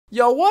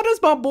Yo, what does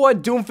my boy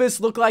Doomfist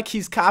look like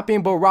he's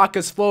copying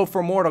Baraka's flow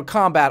from Mortal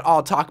Kombat,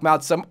 all talking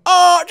about some,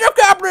 oh, Jeff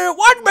Captain,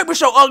 why'd you make me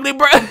so ugly,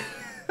 bruh?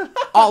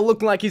 All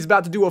looking like he's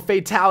about to do a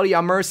fatality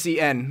on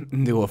Mercy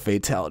and do a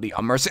fatality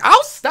on Mercy.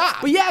 I'll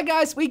stop. But yeah,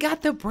 guys, we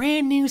got the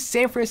brand new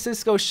San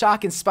Francisco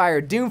Shock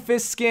inspired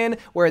Doomfist skin,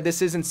 where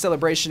this is in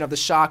celebration of the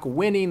Shock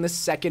winning the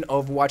second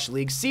Overwatch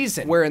League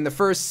season. Where in the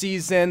first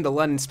season, the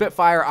London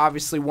Spitfire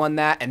obviously won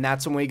that, and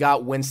that's when we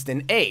got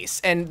Winston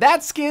Ace. And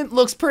that skin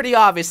looks pretty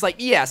obvious. Like,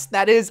 yes,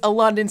 that is a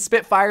London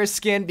Spitfire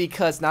skin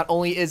because not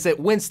only is it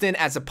Winston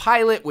as a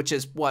pilot, which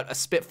is what a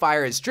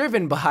Spitfire is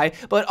driven by,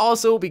 but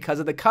also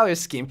because of the color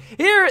scheme.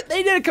 Here,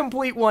 they did a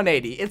complete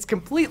 180. It's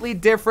completely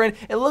different.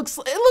 It looks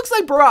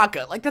like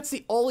Baraka. Like, that's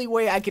the only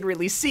way I could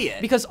really see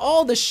it. Because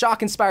all the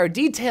Shock-inspired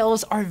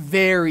details are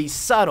very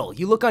subtle.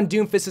 You look on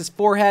Doomfist's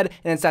forehead,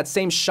 and it's that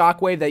same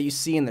shockwave that you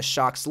see in the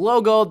Shock's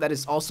logo that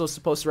is also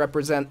supposed to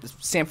represent the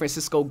San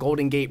Francisco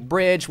Golden Gate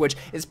Bridge, which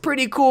is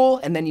pretty cool.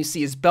 And then you see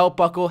his belt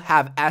buckle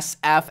have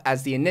SF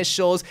as the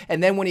initials.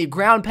 And then when he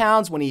ground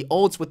pounds, when he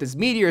ults with his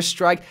meteor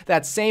strike,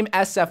 that same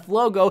SF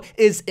logo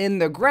is in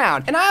the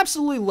ground. And I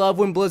absolutely love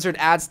when Blizzard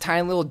adds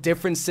tiny little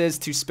differences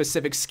to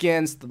specific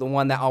skins. The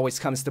one that always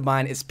comes to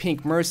mind is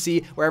Pink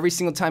Mercy, where every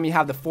single time you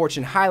have the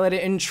Fortune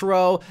highlighted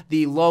intro,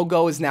 the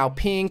logo is now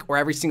pink, or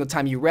every single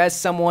time you res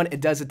someone,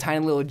 it does a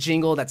tiny little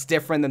jingle that's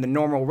different than the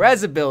normal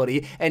res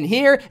ability, and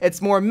here,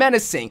 it's more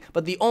menacing.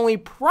 But the only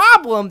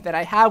problem that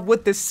I have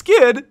with this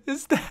skin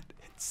is that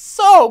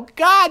so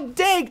god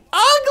dang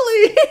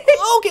ugly.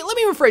 Okay, let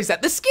me rephrase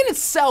that. The skin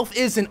itself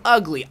isn't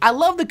ugly. I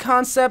love the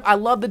concept. I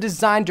love the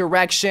design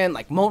direction,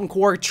 like molten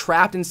core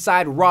trapped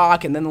inside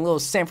rock, and then the little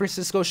San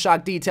Francisco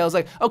Shock details.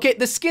 Like, okay,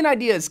 the skin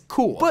idea is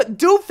cool, but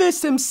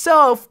Doomfist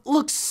himself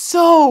looks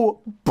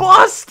so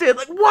busted.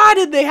 Like, why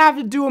did they have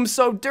to do him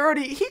so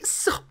dirty? He's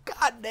so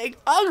god dang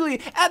ugly.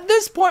 At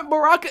this point,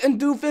 Baraka and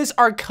Doomfist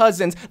are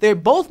cousins. They're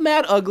both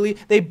mad ugly.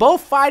 They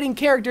both fighting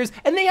characters,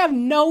 and they have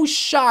no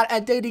shot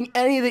at dating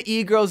any of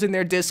the girls in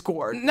their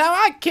Discord. Now,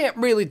 I can't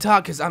really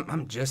talk because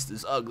I'm just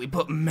as ugly,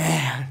 but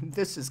man,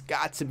 this has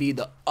got to be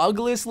the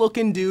ugliest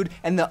looking dude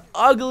and the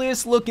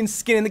ugliest looking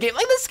skin in the game.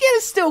 Like, the skin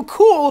is still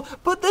cool,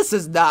 but this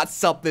is not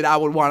something I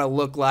would want to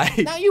look like.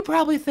 Now, you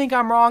probably think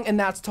I'm wrong, and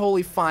that's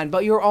totally fine,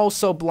 but you're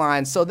also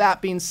blind. So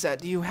that being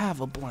said, do you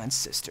have a blind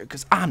sister?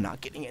 Because I'm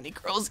not getting any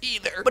girls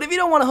either. But if you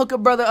don't want to hook a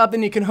brother up,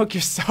 then you can hook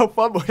yourself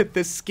up with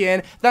this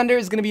skin. Thunder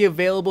is going to be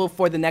available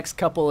for the next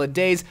couple of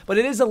days, but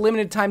it is a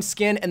limited time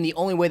skin, and the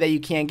only way that you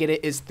can get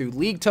it is through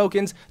League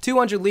tokens,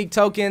 200 League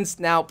tokens.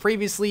 Now,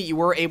 previously, you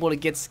were able to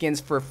get skins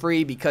for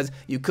free because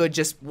you could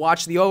just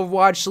watch the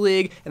Overwatch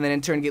League and then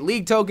in turn get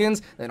League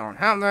tokens. They don't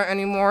have that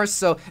anymore,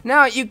 so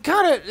now you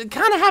kind of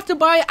have to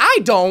buy it. I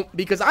don't,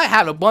 because I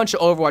have a bunch of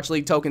Overwatch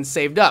League tokens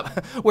saved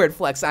up. Weird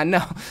flex, I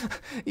know.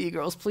 You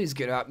girls, please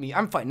get at me.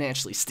 I'm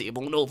financially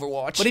stable in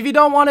Overwatch. But if you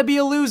don't want to be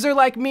a loser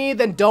like me,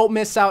 then don't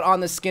miss out on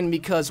the skin,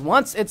 because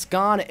once it's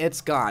gone,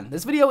 it's gone.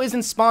 This video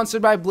isn't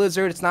sponsored by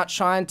Blizzard. It's not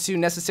trying to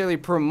necessarily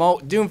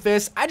promote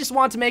Doomfist. I just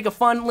want to make a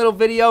fun little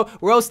video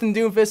roasting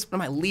Doomfist,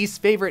 one of my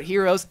least favorite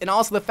heroes, and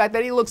also the fact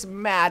that he looks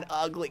mad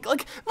ugly.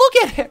 Like, look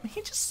at him.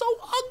 He's just so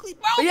ugly,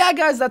 bro. But yeah,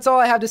 guys, that's all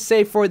I have to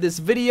say for this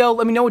video.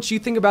 Let me know what you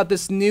think about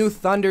this new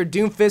Thunder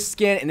Doomfist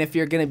skin, and if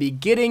you're gonna be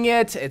getting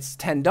it, it's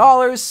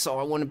 $10, so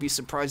I wouldn't be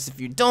surprised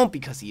if you don't,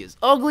 because he is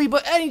ugly.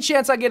 But any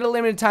chance I get a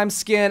limited time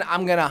skin,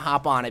 I'm gonna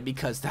hop on it,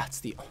 because that's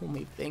the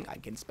only thing I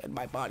can spend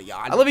my body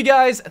on. I love you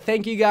guys.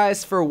 Thank you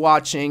guys for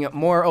watching.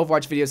 More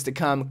Overwatch videos to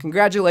come.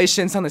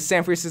 Congratulations on the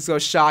San Francisco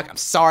Shock. I'm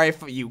sorry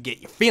if you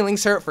get your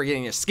feelings hurt for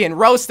getting your skin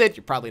roasted.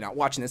 You're probably not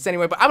watching this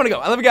anyway, but I'm gonna go.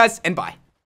 I love you guys, and bye.